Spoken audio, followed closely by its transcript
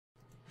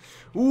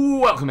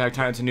Welcome back,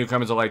 time to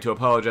newcomers. I'd like to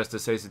apologize to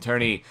State's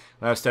Attorney.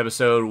 Last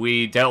episode,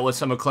 we dealt with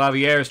some of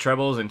Klavier's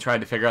troubles and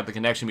tried to figure out the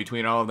connection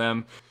between all of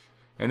them.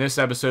 In this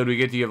episode, we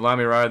get to give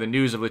Lamiroir the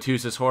news of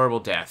Letus's horrible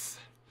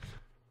death.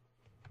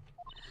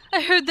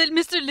 I heard that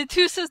Mr.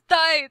 Letus has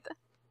died.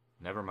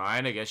 Never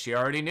mind, I guess she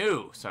already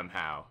knew,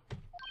 somehow.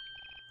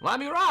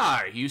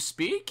 Lamiroir, you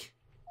speak?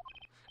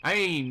 I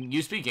mean,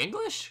 you speak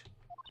English?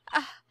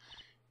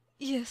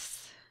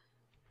 Yes.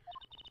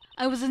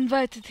 I was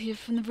invited here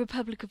from the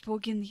Republic of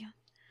Borginia.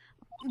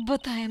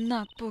 But I am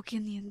not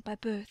Borginian by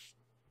birth.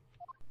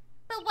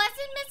 But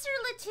wasn't Mr.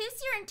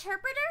 Letus your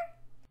interpreter?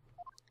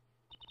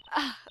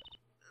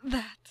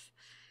 That.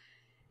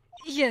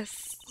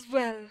 Yes,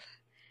 well,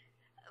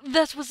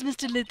 that was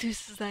Mr.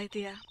 Letus's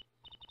idea.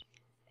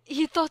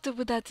 He thought it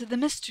would add to the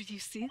mystery, you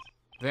see.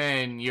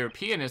 Then your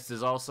pianist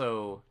is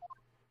also...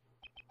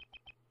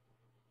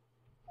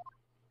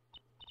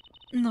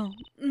 No,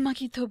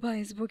 Machi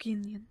Tobaye is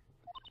Borginian.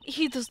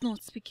 He does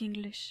not speak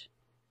English.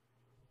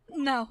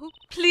 Now,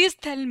 please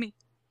tell me.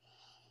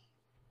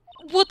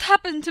 What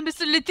happened to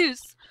Mr.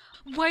 Letus?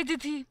 Why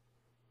did he...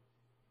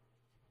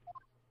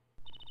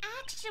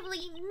 Actually,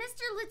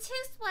 Mr.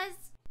 Letus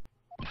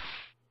was...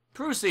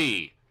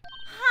 Trucy!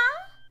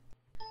 Huh?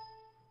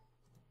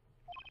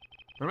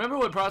 Remember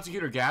what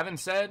Prosecutor Gavin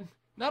said?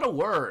 Not a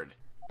word.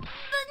 But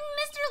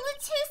Mr.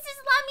 Letus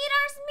is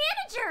Lamiroir's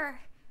manager!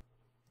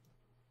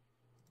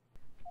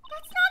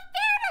 That's not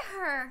fair to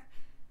her!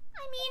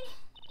 I mean,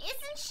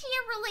 isn't she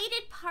a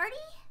related party?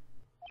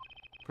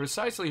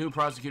 Precisely who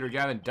Prosecutor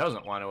Gavin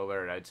doesn't want to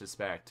alert, I'd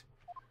suspect.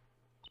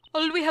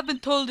 All we have been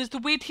told is to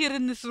wait here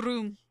in this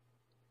room.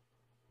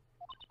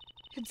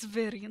 It's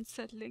very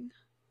unsettling.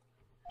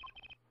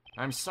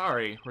 I'm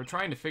sorry, we're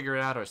trying to figure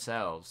it out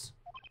ourselves.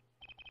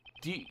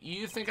 Do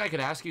you think I could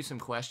ask you some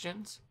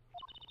questions?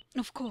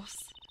 Of course.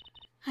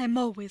 I'm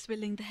always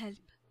willing to help.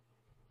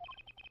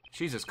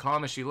 She's as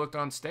calm as she looked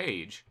on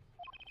stage.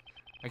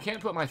 I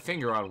can't put my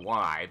finger on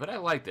why, but I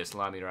like this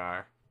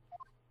Lamiroir.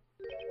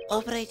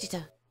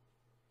 Operator.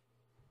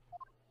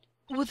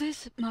 What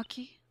is it,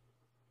 Machi?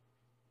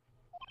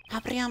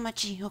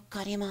 Machi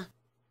Hokarima.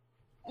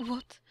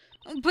 What?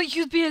 But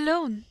you'd be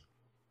alone.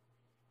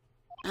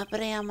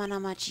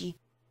 Machi.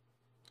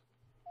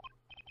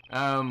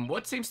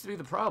 What seems to be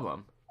the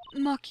problem?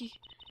 Machi,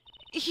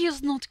 he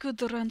is not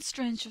good around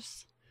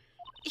strangers.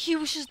 He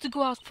wishes to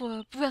go out for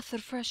a breath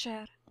of fresh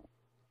air.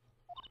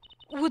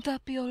 Would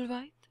that be all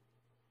right?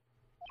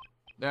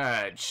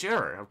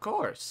 Sure, of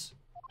course.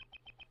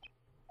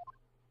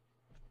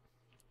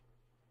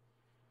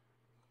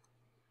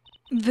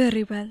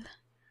 Very well.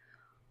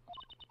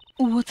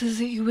 What is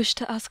it you wish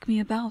to ask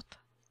me about?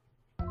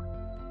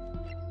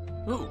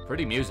 Ooh,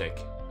 pretty music.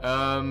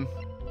 Tell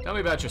me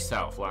about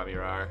yourself,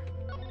 Lamiroir.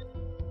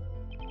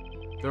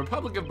 The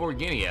Republic of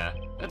Borginia,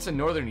 that's in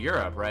Northern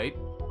Europe, right?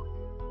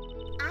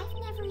 I've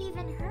never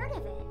even heard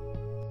of it.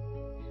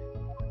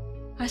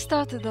 I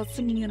started out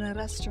singing in a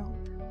restaurant.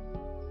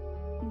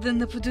 Then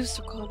the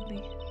producer called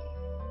me.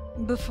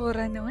 Before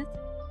I know it,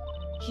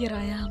 here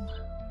I am.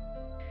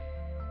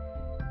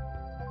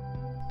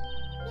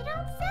 You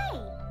don't say.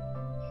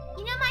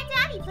 You know, my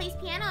daddy plays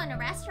piano in a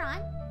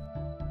restaurant.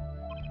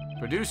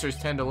 Producers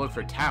tend to look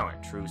for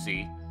talent,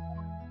 Trucy.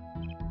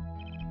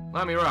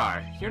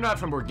 Lamiroir, you're not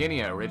from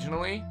Borginia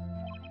originally?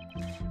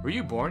 Were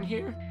you born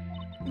here?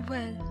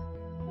 Well...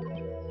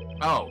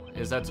 Oh,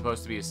 is that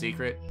supposed to be a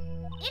secret?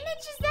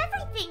 Image is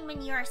everything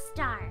when you're a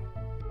star.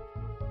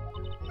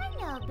 I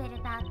know a bit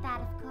about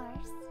that, of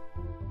course.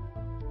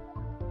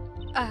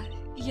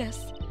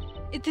 Yes.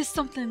 It is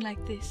something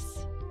like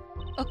this.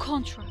 A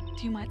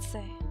contract, you might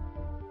say.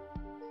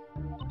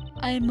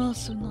 I am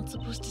also not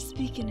supposed to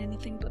speak in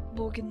anything but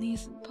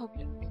Borginese in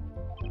public.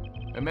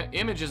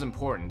 Image is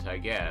important, I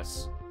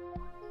guess.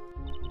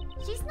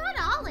 She's not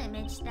all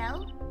image,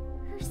 though.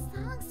 Her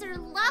songs are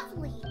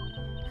lovely.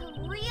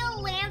 A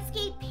real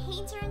landscape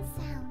painter in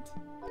sound.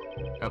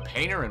 A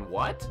painter in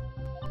what?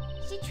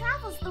 She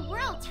travels the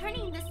world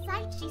turning the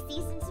sight she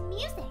sees into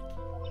music.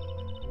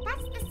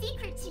 That's the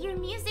secret to your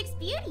music's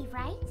beauty,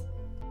 right?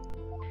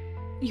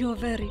 You're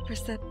very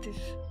perceptive.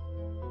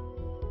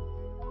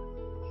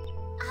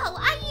 Oh,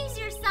 I use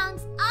your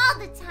songs all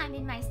the time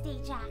in my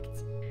stage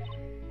act.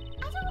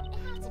 I don't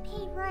have to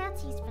pay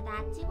royalties for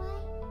that, do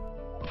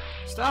I?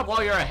 Stop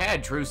while you're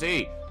ahead,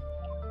 Trucy!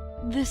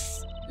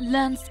 This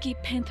landscape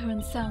painter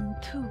in sound,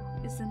 too,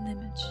 is an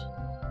image.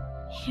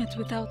 Yet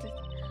without it,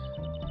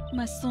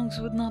 my songs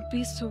would not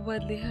be so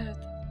widely heard.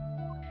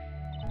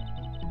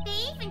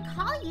 They even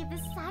call you the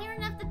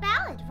siren of the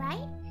ballad,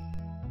 right?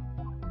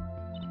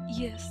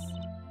 Yes.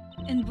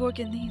 In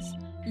Borginese,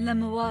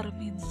 Lamiroir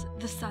means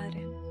the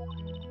siren.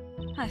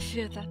 I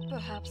fear that,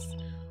 perhaps,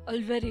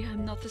 already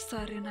I'm not the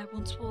siren I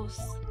once was.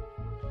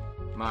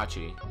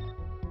 Machi.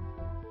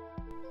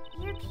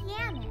 Your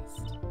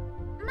pianist.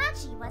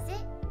 Machi, was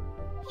it?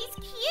 He's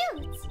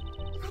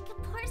cute! Like a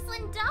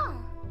porcelain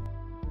doll.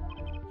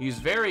 He's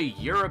very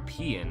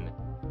European.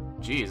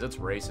 Geez, that's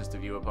racist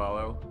of you,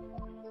 Apollo.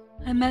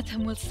 I met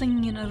him while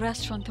singing in a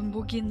restaurant in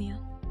Borginia.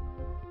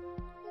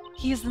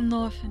 He is an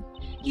orphan,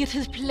 yet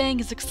his playing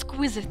is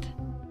exquisite.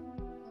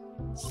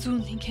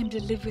 Soon he came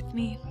to live with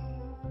me.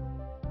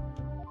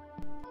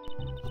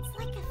 It's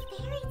like a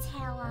fairy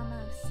tale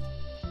almost.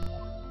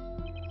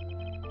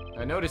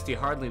 I noticed he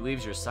hardly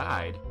leaves your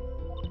side.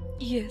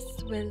 Yes,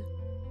 well,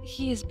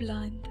 he is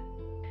blind.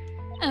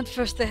 At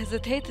first I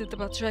hesitated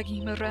about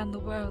dragging him around the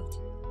world.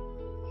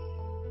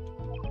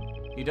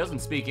 He doesn't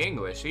speak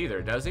English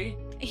either, does he?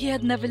 He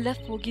had never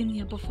left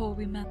Virginia before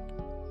we met.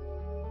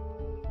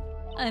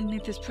 I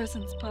made his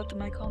presence part of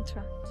my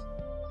contract.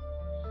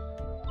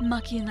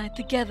 Machi and I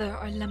together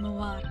are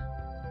Lamiroir.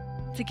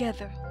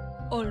 Together,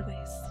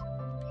 always.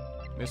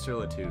 Mr.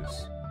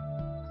 Latouche.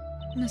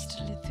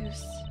 Mr.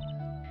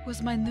 Latouche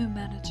was my new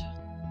manager.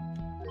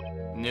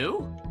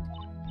 New?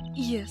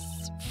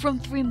 Yes, from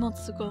 3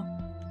 months ago.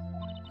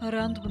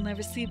 Around when I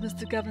received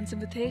Mr. Gavin's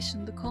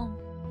invitation to come.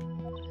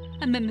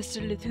 I met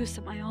Mr. Latouche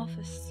at my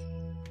office.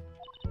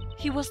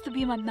 He was to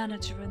be my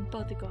manager and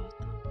bodyguard.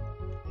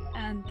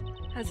 And,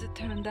 as it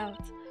turned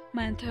out,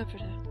 my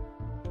interpreter.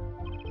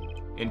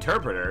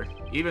 Interpreter?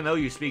 Even though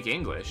you speak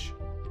English?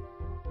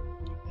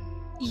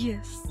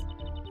 Yes,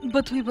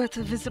 but we were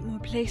to visit more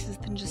places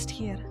than just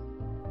here.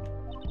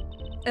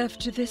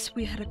 After this,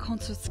 we had a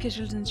concert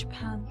scheduled in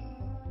Japan,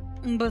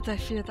 but I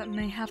fear that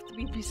may have to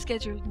be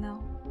rescheduled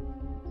now.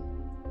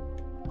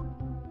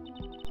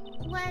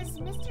 Was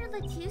Mr.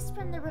 Latouche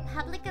from the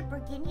Republic of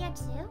Virginia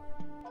too?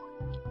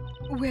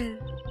 Well,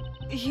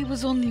 he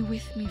was only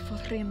with me for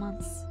 3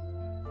 months.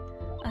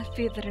 I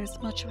fear there is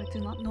much I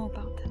do not know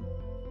about him.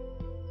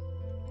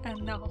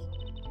 And now,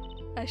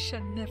 I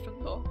shall never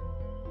know.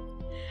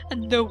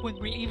 And no one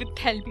will even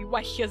tell me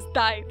why he has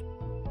died.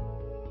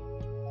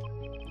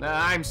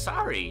 I'm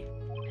sorry.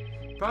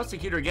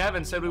 Prosecutor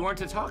Gavin said we weren't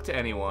to talk to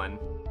anyone.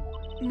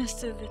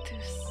 Mr.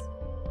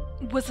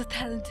 Latouche was a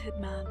talented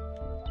man.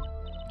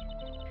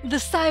 The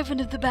siren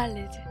of the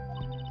ballad.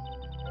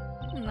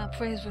 That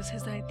phrase was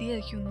his idea,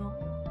 you know.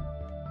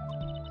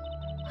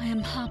 I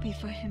am happy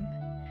for him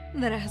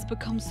that it has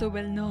become so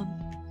well known.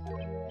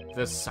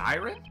 The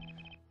siren?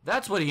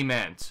 That's what he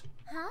meant.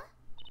 Huh?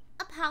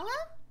 Apollo?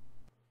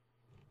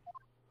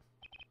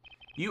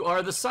 You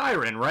are the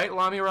siren, right,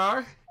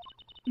 Lamiroir?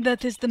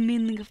 That is the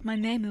meaning of my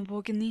name in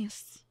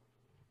Borgonese.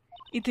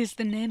 It is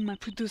the name my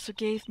producer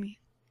gave me.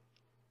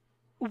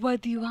 Why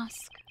do you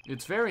ask?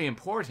 It's very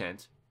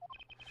important.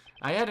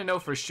 I had to know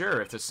for sure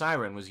if the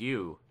siren was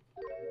you.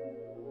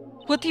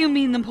 What do you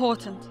mean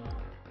important?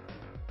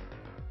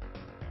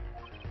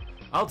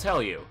 I'll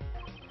tell you.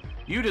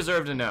 You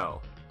deserve to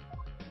know.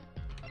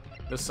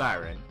 The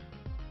siren.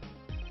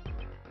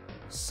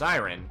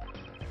 Siren?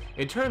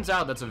 It turns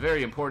out that's a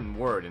very important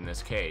word in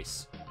this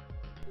case.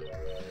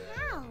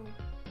 How?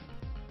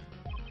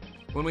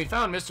 When we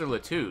found Mr.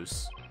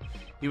 Latouche,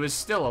 he was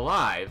still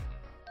alive.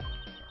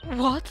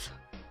 What?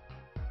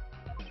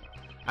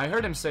 I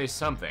heard him say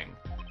something.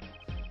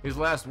 His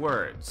last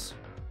words.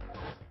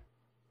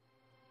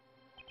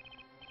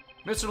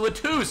 Mr.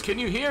 Latouche, can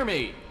you hear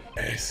me?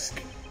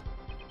 Ask.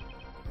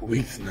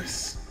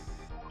 Witness.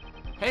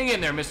 Hang in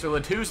there, Mr.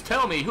 Latouche.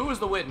 Tell me, who was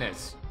the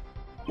witness?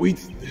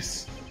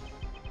 Witness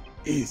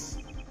is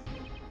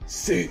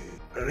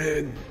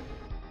siren.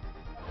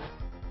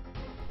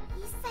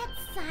 He said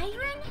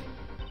siren?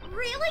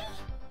 Really?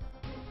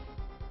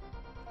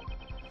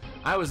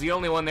 I was the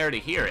only one there to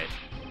hear it,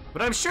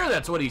 but I'm sure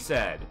that's what he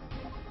said.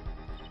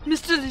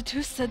 Mr.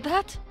 Latouche said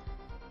that?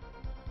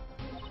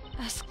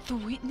 Ask the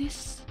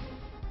witness?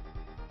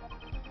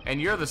 And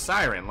you're the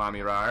siren,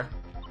 Lamiroir.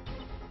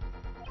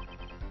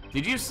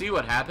 Did you see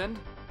what happened?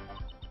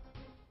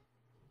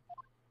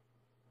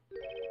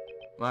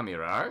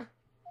 Lamiroir?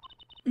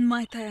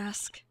 Might I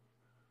ask,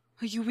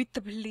 are you with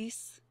the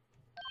police?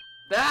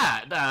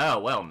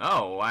 Well,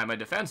 no, I'm a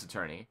defense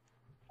attorney.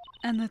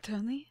 An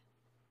attorney?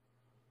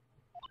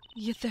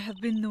 Yet there have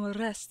been no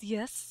arrests,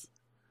 yes?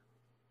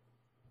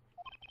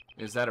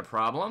 Is that a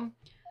problem?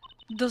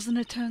 Does an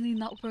attorney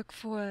not work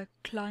for a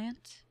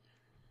client?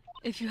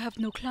 If you have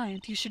no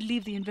client, you should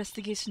leave the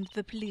investigation to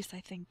the police, I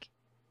think.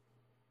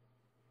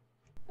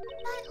 But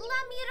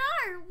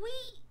Lamiroir,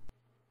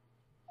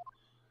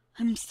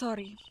 I'm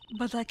sorry,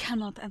 but I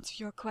cannot answer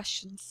your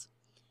questions.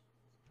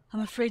 I'm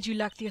afraid you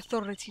lack the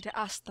authority to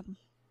ask them.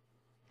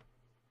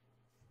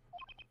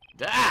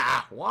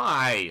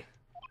 Why?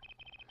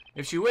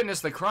 If she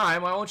witnessed the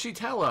crime, why won't she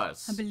tell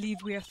us? I believe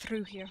we are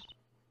through here.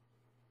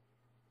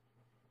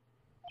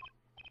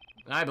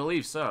 I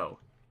believe so.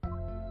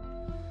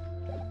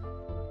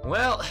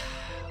 Well,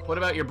 what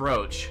about your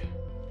brooch?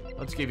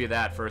 Let's give you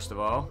that first of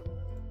all.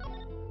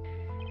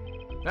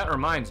 That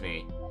reminds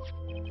me.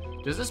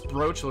 Does this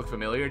brooch look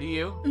familiar to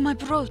you? My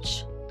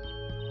brooch?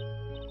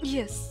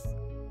 Yes.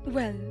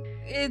 Well,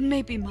 it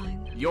may be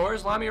mine.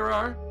 Yours,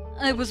 Lamiroir?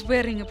 I was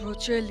wearing a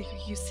brooch earlier,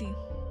 you see.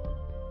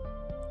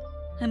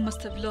 I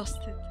must have lost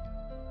it.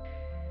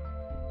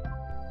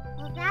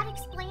 well, that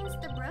explains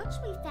the brooch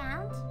we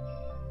found.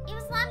 It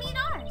was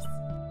Lamiroir's.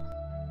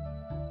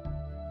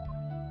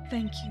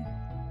 Thank you.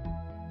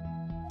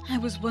 I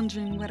was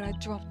wondering where I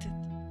dropped it.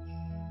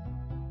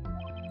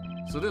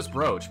 So this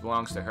brooch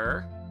belongs to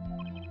her?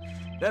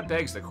 That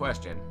begs the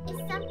question. Is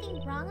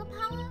something wrong,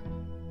 Apollo?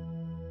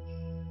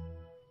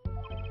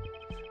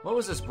 What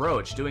was this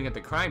brooch doing at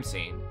the crime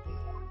scene?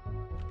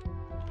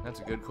 That's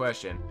a good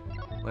question.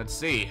 Let's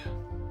see.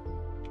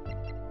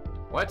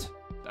 What?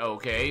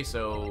 Okay,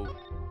 so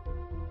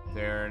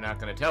they're not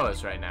going to tell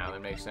us right now.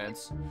 That makes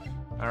sense.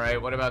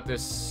 Alright, what about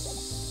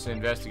this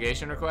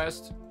investigation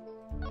request?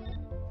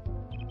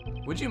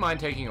 Would you mind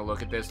taking a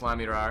look at this,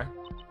 Lamiroir?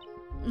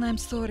 I'm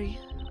sorry.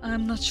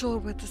 I'm not sure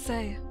what to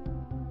say.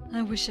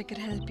 I wish I could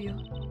help you.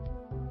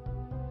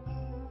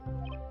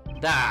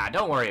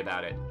 Don't worry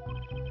about it.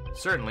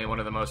 Certainly one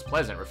of the most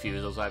pleasant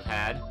refusals I've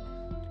had.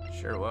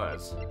 Sure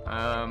was.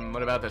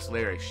 What about this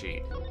lyric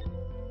sheet?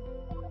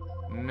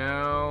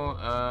 No,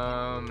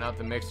 not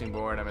the mixing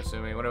board, I'm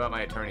assuming. What about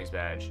my attorney's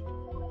badge?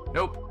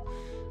 Nope.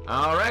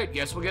 Alright,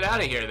 guess we'll get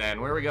out of here then.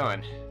 Where are we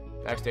going?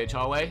 Backstage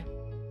hallway?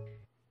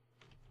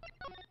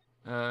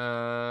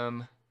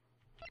 Back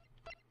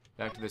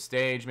to the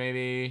stage,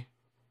 maybe?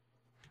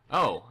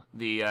 Oh,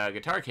 the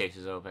guitar case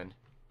is open.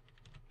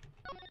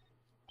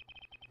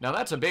 Now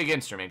that's a big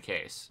instrument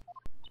case.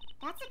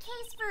 That's a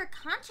case for a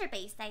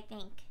contrabass, I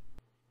think.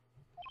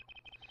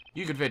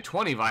 You could fit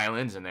 20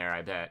 violins in there,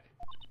 I bet.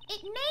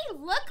 It may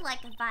look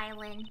like a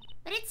violin,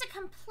 but it's a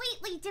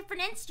completely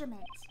different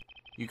instrument.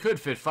 You could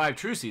fit 5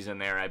 Trucys in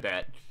there, I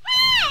bet.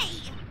 Hey! Are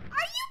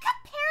you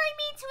comparing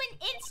me to an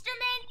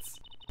instrument?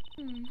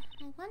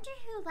 I wonder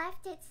who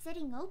left it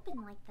sitting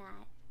open like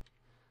that.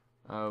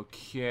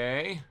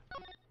 Okay.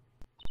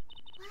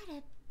 What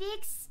a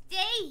big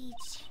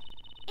stage!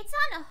 It's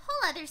on a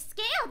whole other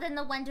scale than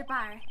the Wonder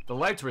Bar. The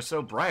lights were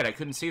so bright I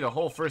couldn't see the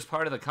whole first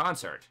part of the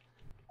concert.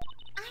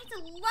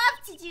 I'd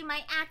love to do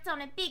my act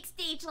on a big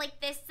stage like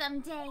this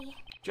someday.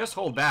 Just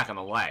hold back on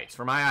the lights,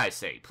 for my eyes'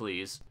 sake,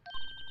 please.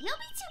 You'll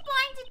be too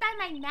blinded by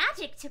my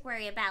magic to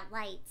worry about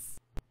lights.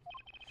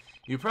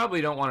 You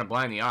probably don't want to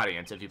blind the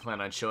audience if you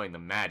plan on showing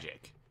them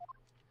magic.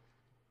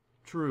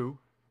 True.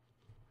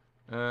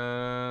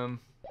 So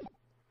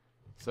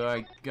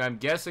I'm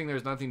guessing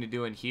there's nothing to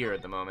do in here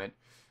at the moment.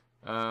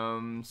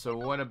 So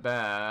what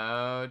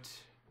about...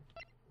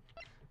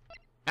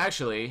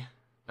 Actually,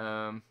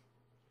 oh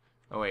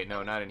wait,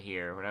 no, not in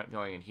here. We're not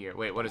going in here.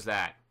 Wait, what is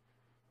that?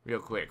 Real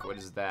quick, what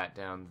is that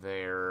down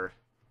there?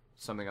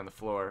 Something on the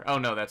floor. Oh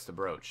no, that's the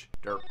brooch.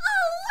 Derp. Oh,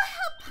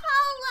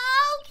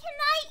 Apollo! Can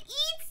I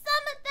eat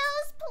some of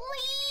those,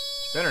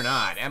 please? Better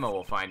not. Emma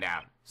will find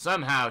out.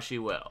 Somehow she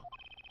will.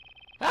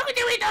 How could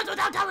you eat those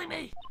without telling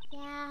me?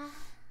 Yeah,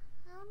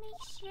 I'll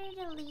make sure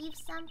to leave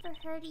some for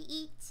her to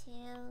eat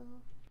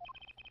too.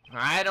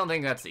 I don't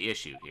think that's the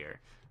issue here.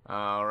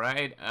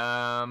 Alright,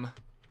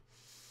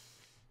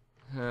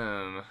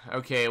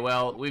 okay,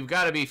 well, we've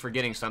got to be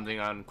forgetting something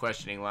on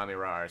questioning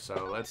Lamiroir,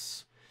 so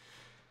let's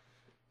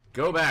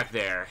go back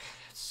there,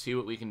 see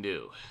what we can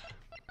do.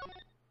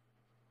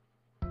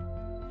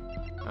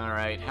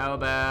 Alright, how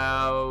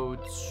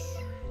about...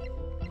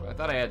 I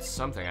thought I had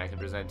something I could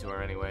present to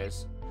her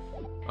anyways.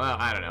 Well,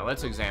 I don't know,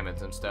 let's examine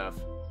some stuff.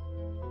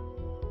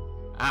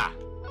 Ah!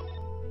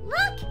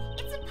 Look!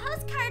 It's a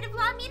postcard of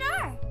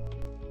Lamiroir!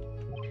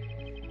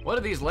 What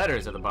are these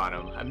letters at the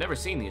bottom? I've never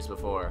seen these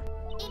before.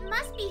 It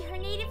must be her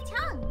native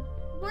tongue,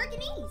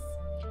 Morganese.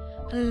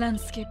 A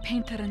landscape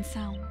painter and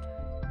sound.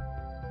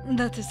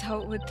 That is how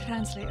it would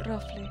translate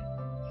roughly.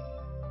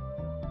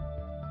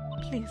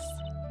 Please,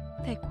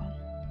 take one.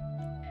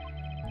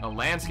 A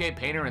landscape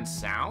painter and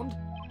sound?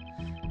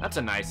 That's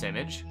a nice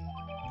image.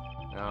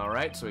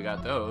 Alright, so we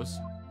got those.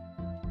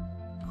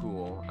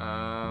 Cool.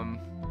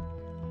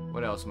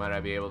 What else might I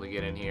be able to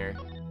get in here?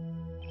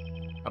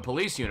 A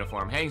police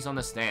uniform hangs on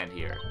the stand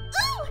here.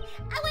 Ooh!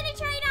 I want to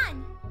try it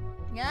on!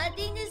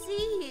 Nothing to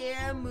see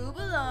here. Move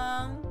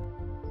along.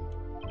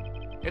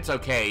 It's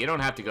okay, you don't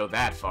have to go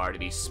that far to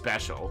be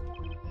special.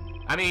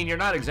 I mean, you're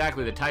not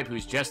exactly the type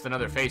who's just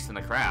another face in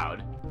the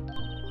crowd.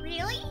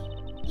 Really?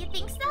 You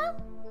think so?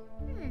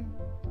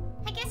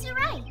 I guess you're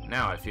right.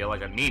 Now I feel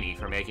like a meanie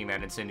for making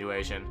that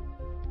insinuation.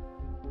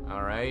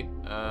 Alright,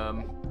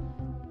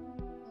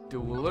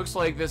 looks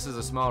like this is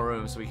a small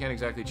room, so we can't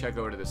exactly check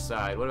over to the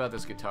side. What about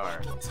this guitar?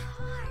 Guitar! That's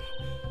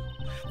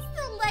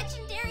the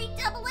legendary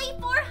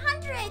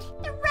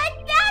AA400! The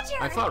Red Badger!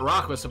 I thought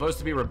rock was supposed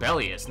to be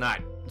rebellious,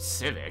 not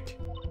civic.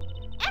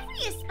 Every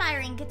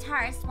aspiring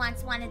guitarist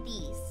wants one of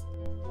these.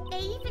 They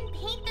even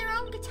paint their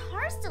own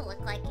guitars to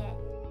look like it.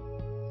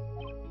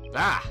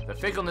 Ah, the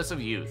fickleness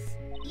of youth.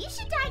 You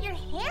should dye your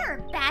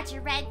hair Badger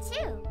Red,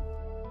 too.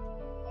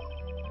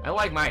 I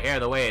like my hair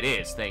the way it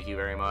is, thank you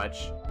very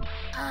much.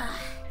 Ugh,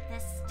 the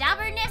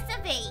stubbornness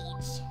of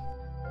age.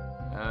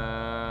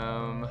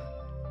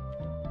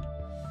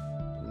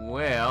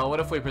 Well, what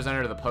if we present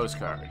her to the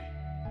postcard?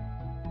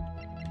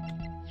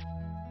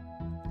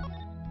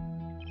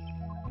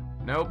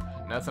 Nope,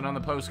 nothing on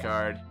the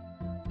postcard.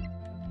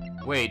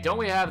 Wait, don't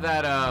we have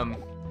that,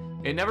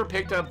 it never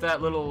picked up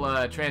that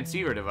little,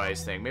 transceiver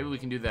device thing. Maybe we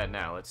can do that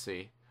now, let's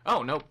see.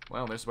 Oh, nope,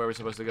 well, this is where we're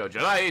supposed to go.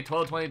 July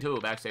 1222,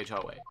 backstage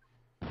hallway.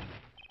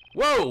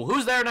 Whoa,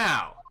 who's there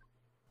now?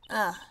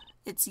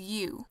 It's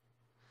you.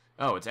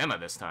 Oh, it's Emma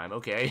this time.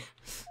 Okay.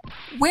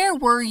 Where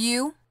were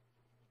you?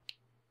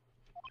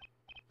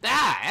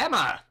 Ah,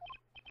 Emma!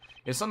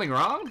 Is something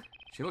wrong?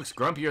 She looks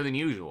grumpier than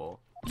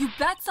usual. You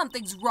bet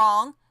something's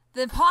wrong.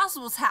 The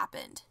impossible's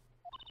happened.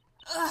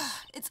 Ugh,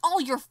 it's all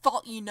your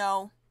fault, you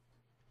know.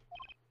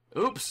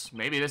 Oops,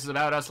 maybe this is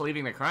about us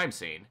leaving the crime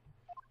scene.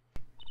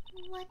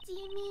 What do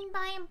you mean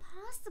by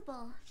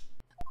impossible?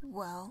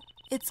 Well,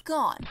 it's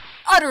gone.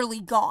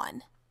 Utterly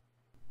gone.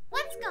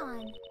 What's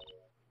gone?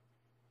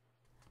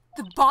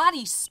 The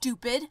body,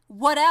 stupid.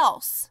 What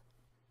else?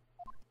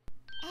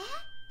 Eh?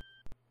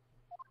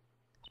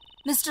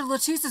 Mr.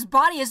 Latusse's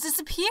body has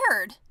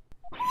disappeared.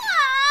 What?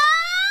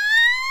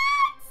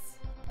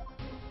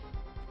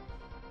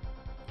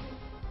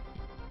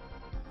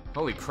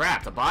 Holy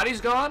crap, the body's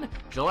gone?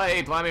 July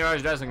 8th,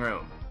 Lamiroir's dressing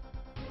room.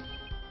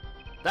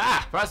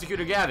 Ah,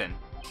 Prosecutor Gavin.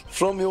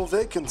 From your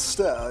vacant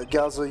stare, I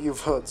gather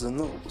you've heard the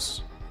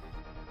news.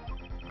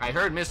 I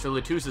heard Mr.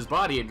 Latusse's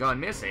body had gone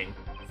missing.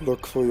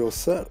 Look for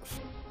yourself.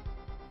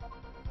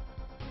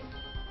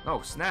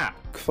 Oh, snap.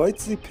 Quite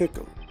the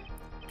pickle.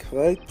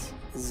 Quite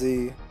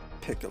the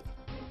pickle.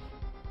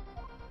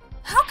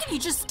 How can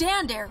you just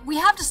stand there? We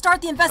have to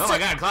start the Oh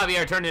investigation. my god,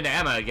 Klavier turned into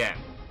Emma again.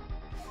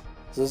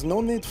 There's no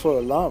need for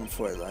alarm,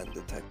 Fräulein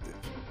Detective.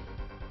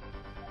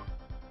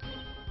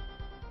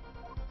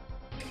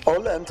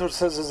 All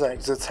entrances and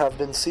exits have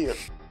been sealed.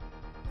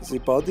 The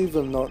body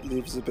will not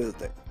leave the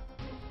building.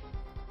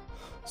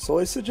 So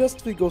I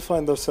suggest we go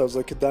find ourselves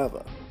a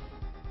cadaver.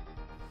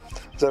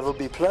 There will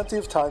be plenty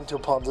of time to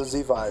ponder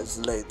the whys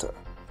later.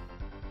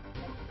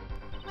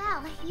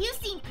 Well, you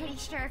seem pretty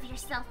sure of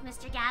yourself,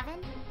 Mr. Gavin.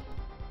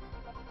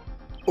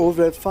 Or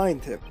we'll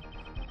find him.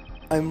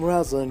 I'm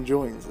rather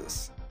enjoying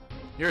this.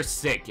 You're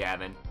sick,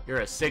 Gavin.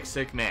 You're a sick,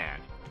 sick man.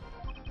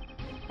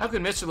 How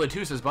could Mr.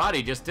 Latusse's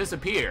body just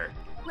disappear?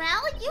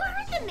 Well, you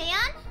heard the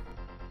man.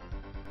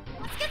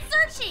 Let's get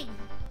searching.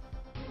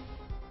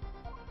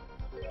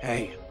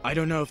 Hey, I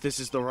don't know if this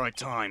is the right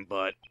time,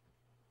 but...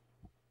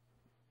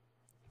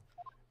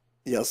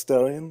 Yes,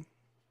 Daryan?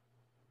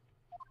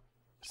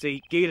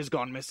 See, Gator's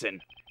gone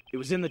missing. It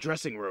was in the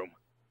dressing room.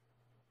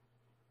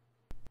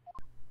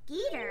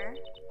 Geeter?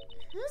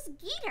 Who's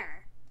Geeter?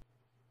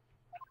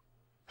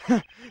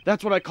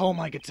 That's what I call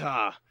my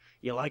guitar.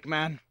 You like,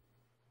 man?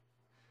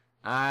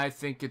 I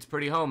think it's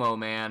pretty homo,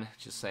 man.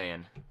 Just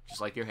saying.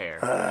 Just like your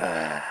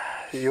hair.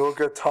 Your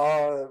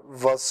guitar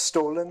was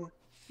stolen?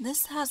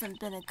 This hasn't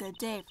been a good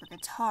day for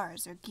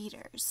guitars or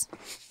guitars.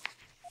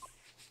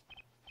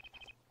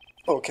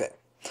 Okay.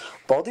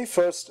 Body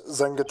first,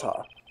 then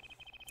guitar.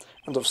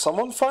 And if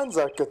someone finds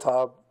that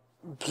guitar,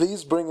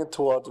 please bring it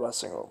to our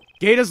dressing room.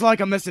 Gator's like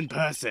a missing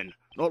person.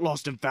 Not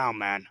lost and found,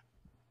 man.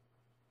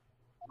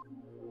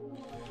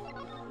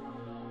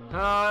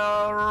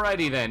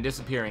 Alrighty then,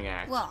 disappearing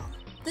act. Well,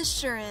 this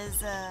sure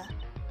is,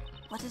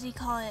 what did he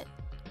call it?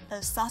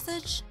 A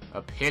sausage?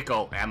 A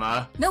pickle,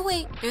 Emma. No,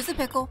 wait, it was a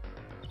pickle.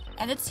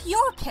 And it's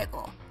your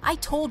pickle. I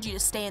told you to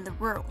stay in the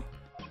room.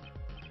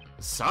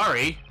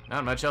 Sorry,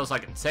 not much else I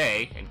can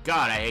say, and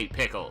God, I hate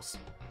pickles.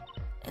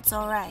 It's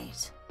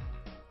alright.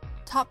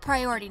 Top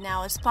priority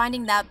now is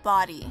finding that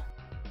body.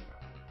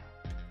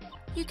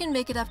 You can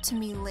make it up to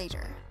me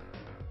later.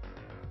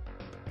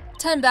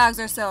 10 bags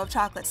or so of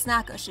chocolate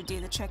snacko should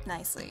do the trick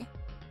nicely.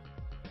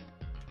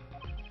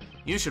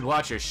 You should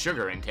watch your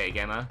sugar intake,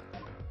 Emma.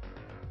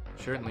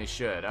 Certainly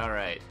should,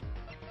 alright.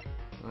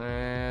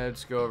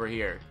 Let's go over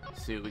here,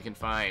 see what we can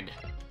find.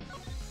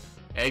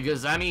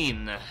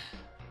 Examine.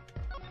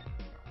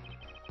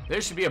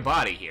 There should be a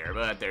body here,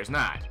 but there's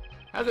not.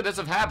 How could this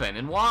have happened,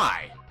 and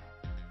why?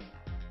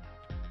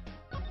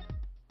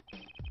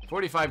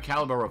 .45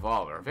 caliber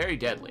revolver, very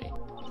deadly.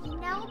 You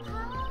know,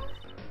 Paul,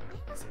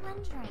 I was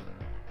wondering,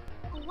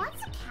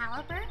 what's a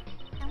caliber,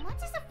 and what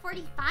does a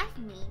 45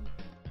 mean?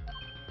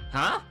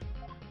 Huh?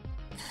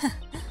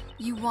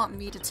 You want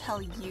me to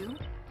tell you?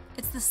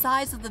 It's the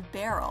size of the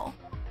barrel.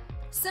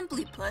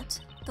 Simply put,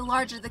 the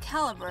larger the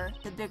caliber,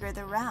 the bigger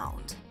the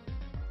round.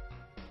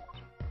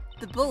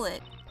 The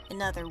bullet,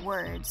 in other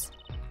words,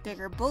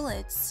 bigger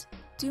bullets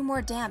do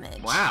more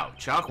damage. Wow,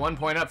 chalk 1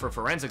 point up for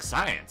forensic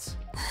science.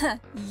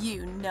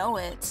 You know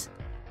it.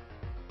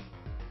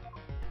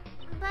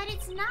 But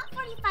it's not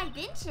 45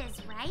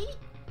 inches, right?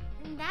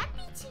 That'd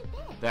be too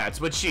big. That's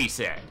what she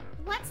said.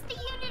 What's the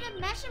unit of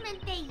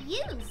measurement they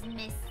use,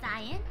 Miss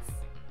Science?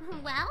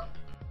 Well?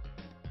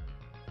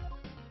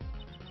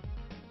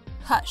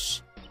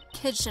 Hush.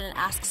 Kids shouldn't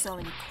ask so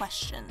many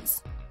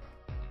questions.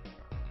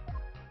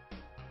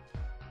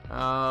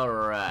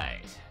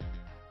 Alright.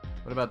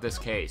 What about this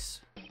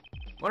case?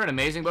 What an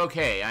amazing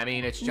bouquet. I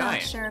mean, it's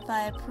giant. Not sure if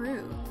I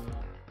approve.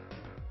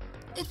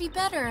 It'd be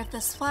better if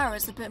this flower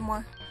was a bit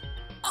more...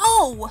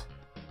 Oh!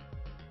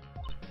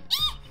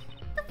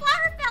 The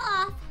flower fell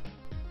off!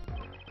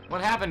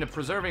 What happened to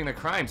preserving the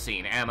crime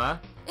scene,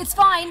 Emma? It's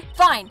fine,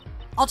 fine.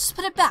 I'll just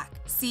put it back.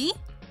 See?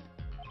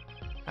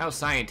 How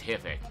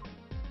scientific.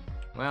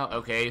 Well,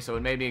 okay, so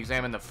it made me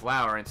examine the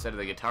flower instead of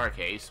the guitar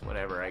case.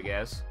 Whatever, I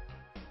guess.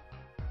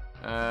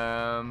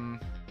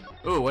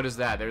 Ooh, what is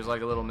that? There's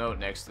like a little note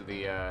next to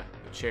the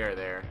chair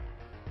there.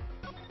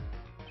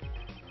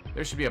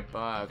 There should be a...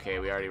 okay,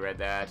 we already read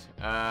that.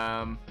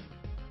 I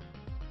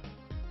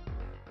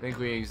think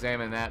we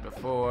examined that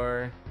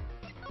before.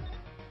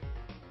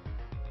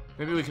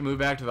 Maybe we can move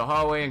back to the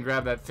hallway and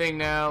grab that thing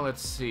now.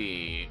 Let's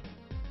see.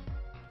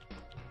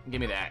 Give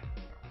me that.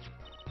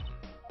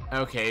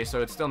 Okay,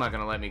 so it's still not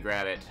going to let me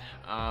grab it.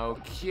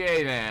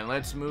 Okay, then.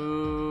 Let's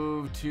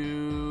move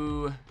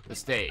to the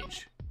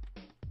stage.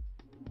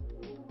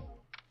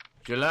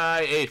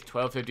 July 8th,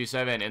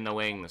 12:57 in the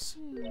wings.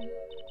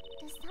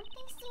 Does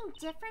something seem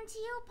different to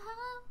you,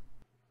 Apollo?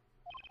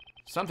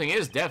 Something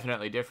is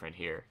definitely different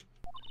here.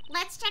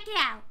 Let's check it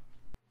out.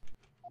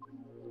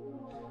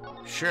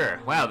 Sure.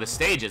 Wow, the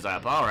stage is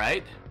up. All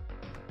right.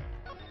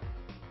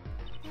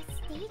 That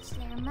stage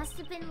there must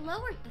have been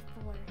lowered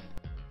before.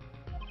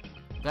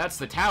 That's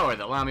the tower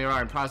that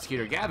Lamiroir and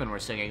Prosecutor Gavin were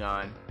singing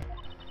on.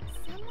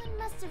 Someone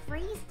must have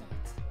raised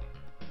it.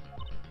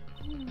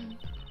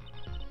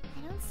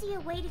 I don't see a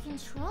way to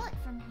control it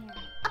from here.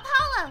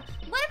 Apollo!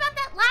 What about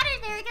that ladder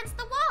there against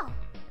the wall?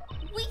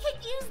 We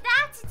could use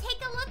that to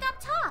take a look up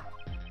top.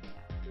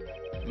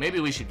 Maybe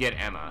we should get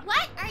Ema.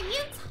 What are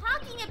you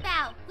talking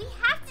about? We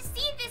have to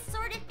see this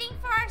sort of thing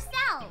for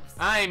ourselves.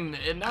 I'm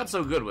not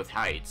so good with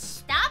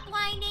heights. Stop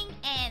whining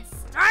and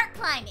start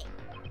climbing.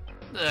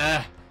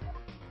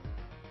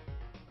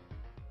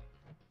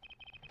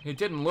 It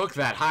didn't look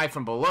that high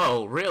from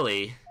below,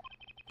 really.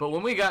 But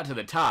when we got to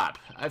the top,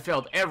 I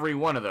felt every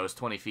one of those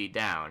 20 feet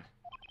down.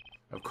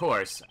 Of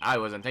course, I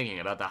wasn't thinking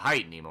about the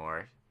height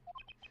anymore.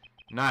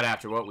 Not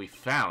after what we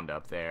found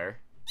up there.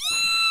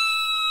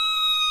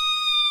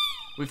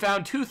 We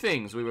found two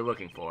things we were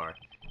looking for,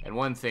 and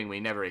one thing we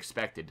never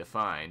expected to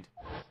find.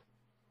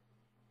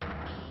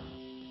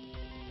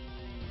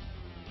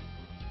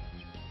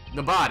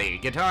 The body,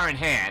 guitar in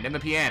hand, and the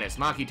pianist,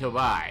 Machi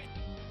Tobaye.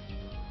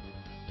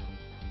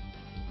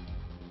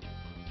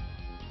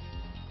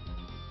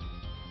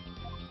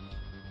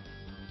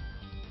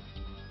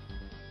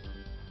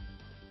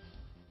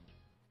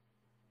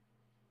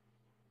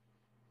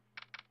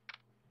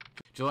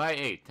 July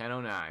 8th,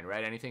 10:09,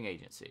 Write Anything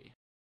Agency.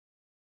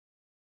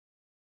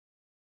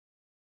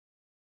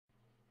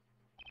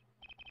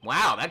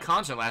 Wow, that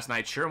concert last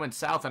night sure went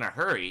south in a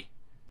hurry.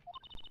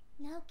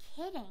 No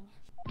kidding.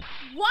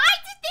 Why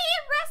did they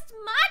arrest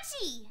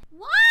Machi?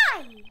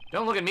 Why?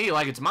 Don't look at me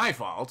like it's my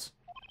fault.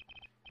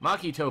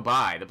 Machi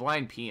Tobaye, the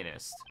blind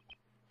pianist.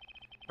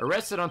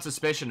 Arrested on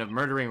suspicion of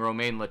murdering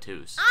Romaine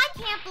Latouche. I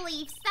can't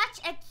believe such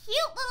a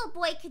cute little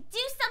boy could do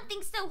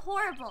something so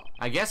horrible.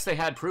 I guess they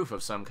had proof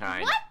of some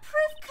kind. What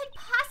proof could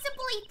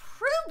possibly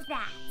prove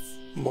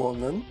that?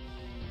 Morning.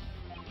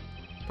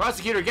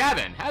 Prosecutor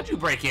Gavin, how'd you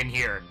break in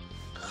here?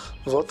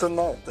 What a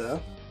night, eh?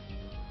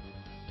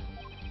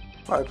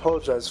 I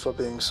apologize for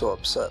being so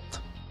upset.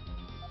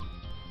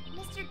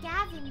 Mr.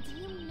 Gavin, do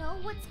you know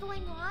what's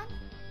going on?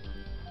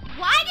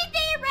 Why did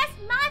they arrest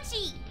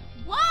Machi?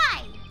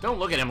 Why? Don't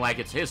look at him like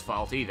it's his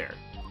fault either.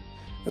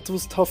 It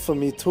was tough for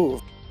me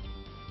too.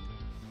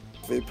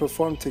 We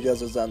performed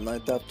together that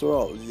night after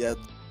all, yet...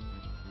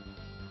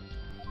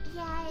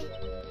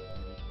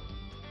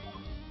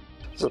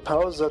 The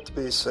powers that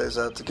be say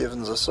that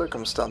given the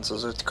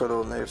circumstances it could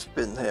only have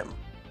been him.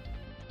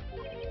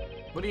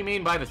 What do you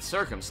mean by the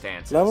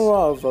circumstances?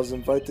 Lamiroir was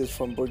invited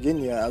from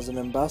Burgundia as an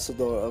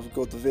ambassador of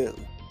goodwill.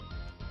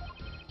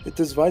 It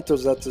is vital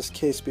that this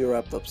case be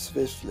wrapped up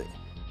swiftly.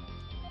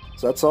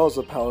 That's all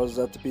the powers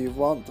that be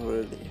want,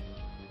 really.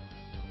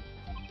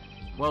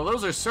 Well,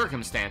 those are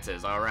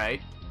circumstances,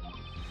 alright.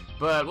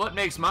 But what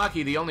makes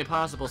Machi the only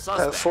possible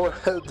suspect?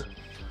 Forehead,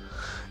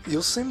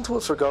 you seem to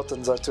have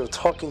forgotten that you're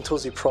talking to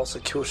the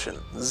prosecution,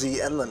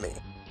 the enemy.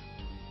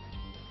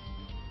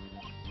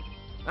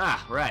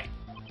 Ah, right.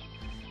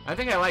 I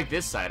think I like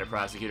this side of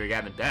Prosecutor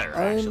Gavin better,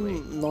 actually.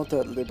 I'm not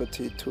at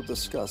liberty to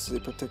discuss the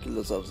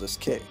particulars of this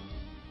case,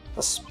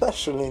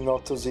 especially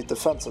not to the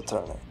defense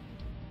attorney.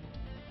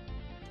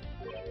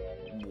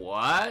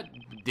 What?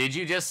 Did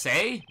you just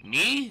say?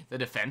 Me? The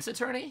defense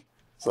attorney?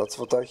 That's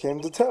what I came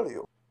to tell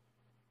you.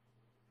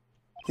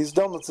 He's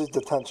down at the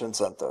detention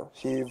center.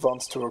 He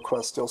wants to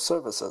request your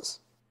services.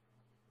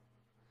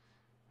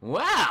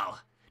 Wow!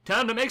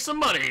 Time to make some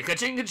money,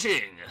 ka-ching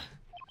ka-ching!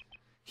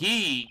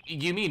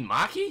 You mean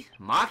Machi?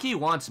 Machi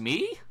wants me?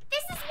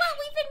 This is what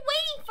we've been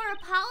waiting for,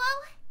 Apollo!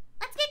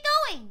 Let's get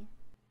going!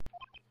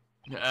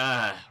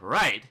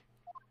 Right.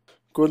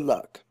 Good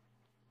luck.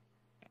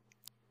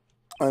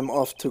 I'm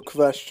off to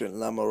question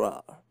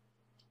Lamiroir.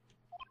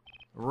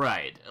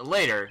 Right.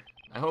 Later.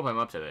 I hope I'm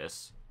up to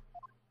this.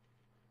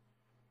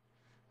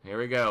 Here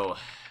we go.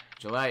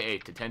 July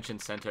 8th, Detention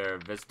Center,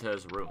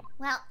 Visitor's Room.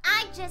 Well,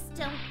 I just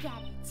don't get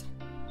it.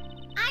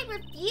 I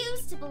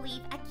refuse to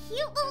believe a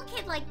cute little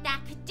kid like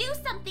that could do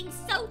something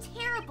so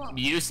terrible.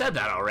 You said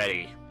that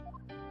already.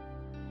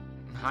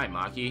 Hi,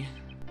 Machi.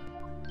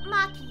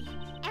 Machi,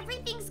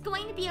 everything's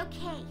going to be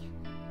okay.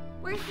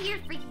 We're here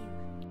for you.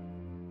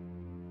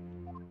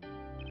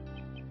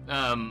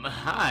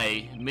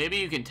 Hi. Maybe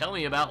you can tell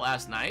me about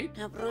last night?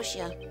 Huh?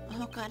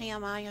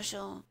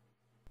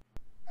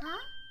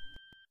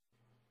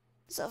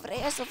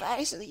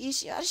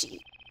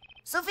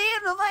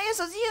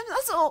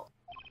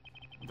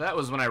 That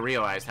was when I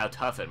realized how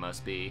tough it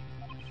must be.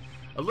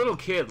 A little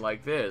kid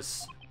like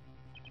this,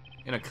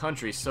 in a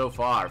country so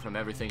far from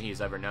everything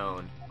he's ever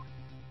known.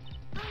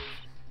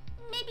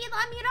 Maybe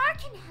Lamiroir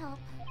can help.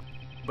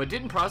 But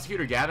didn't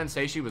Prosecutor Gavin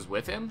say she was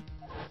with him?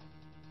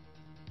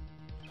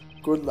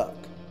 Good luck.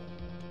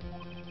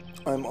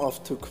 I'm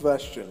off to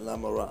question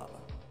Lamiroir.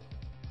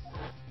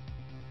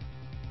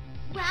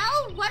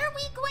 Well, what are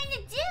we going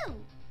to do?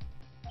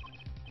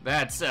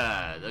 That's,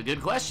 a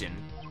good question.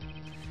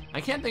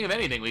 I can't think of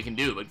anything we can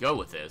do but go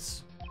with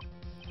this.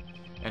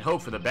 And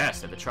hope for the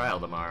best at the trial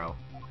tomorrow.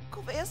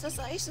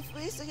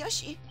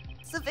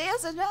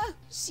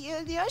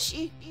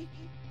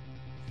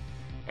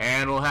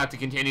 And we'll have to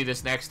continue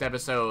this next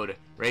episode.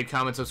 Rate,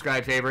 comment,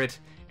 subscribe, favorite,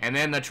 and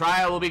then the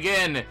trial will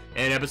begin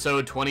in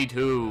episode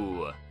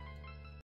 22.